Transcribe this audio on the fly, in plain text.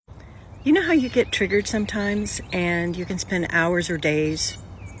You know how you get triggered sometimes and you can spend hours or days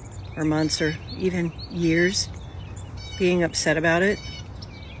or months or even years being upset about it?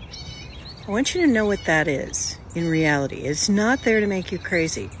 I want you to know what that is in reality. It's not there to make you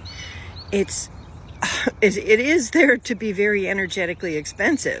crazy. It is there to be very energetically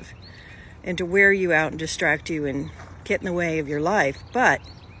expensive and to wear you out and distract you and get in the way of your life. But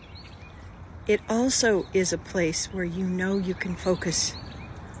it also is a place where you know you can focus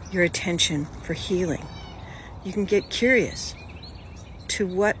your attention for healing. You can get curious. To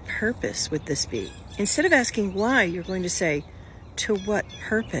what purpose would this be? Instead of asking why, you're going to say, to what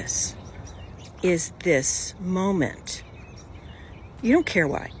purpose is this moment? You don't care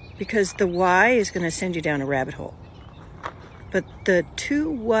why, because the why is going to send you down a rabbit hole. But the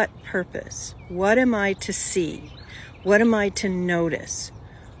to what purpose? What am I to see? What am I to notice?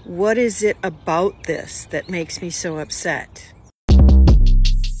 What is it about this that makes me so upset?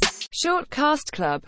 Shortcast Club.